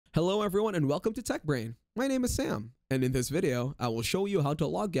Hello everyone and welcome to Tech Brain. My name is Sam, and in this video, I will show you how to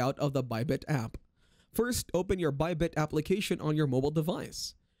log out of the Bybit app. First, open your Bybit application on your mobile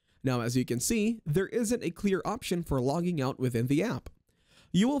device. Now, as you can see, there isn't a clear option for logging out within the app.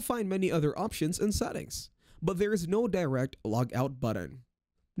 You will find many other options and settings, but there is no direct log out button.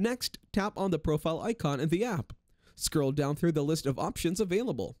 Next, tap on the profile icon in the app. Scroll down through the list of options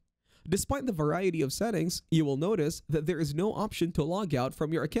available. Despite the variety of settings, you will notice that there is no option to log out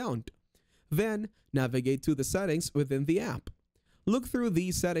from your account. Then, navigate to the settings within the app. Look through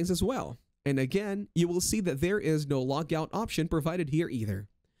these settings as well, and again, you will see that there is no logout option provided here either.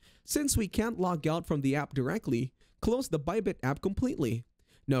 Since we can't log out from the app directly, close the Bybit app completely.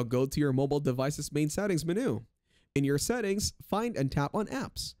 Now go to your mobile device's main settings menu. In your settings, find and tap on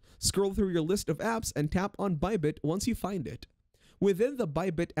Apps. Scroll through your list of apps and tap on Bybit once you find it. Within the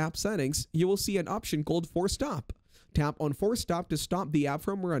Bybit app settings, you will see an option called Force Stop. Tap on Force Stop to stop the app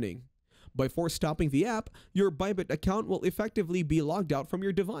from running. By force stopping the app, your Bybit account will effectively be logged out from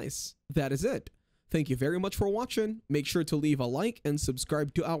your device. That is it. Thank you very much for watching. Make sure to leave a like and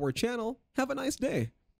subscribe to our channel. Have a nice day.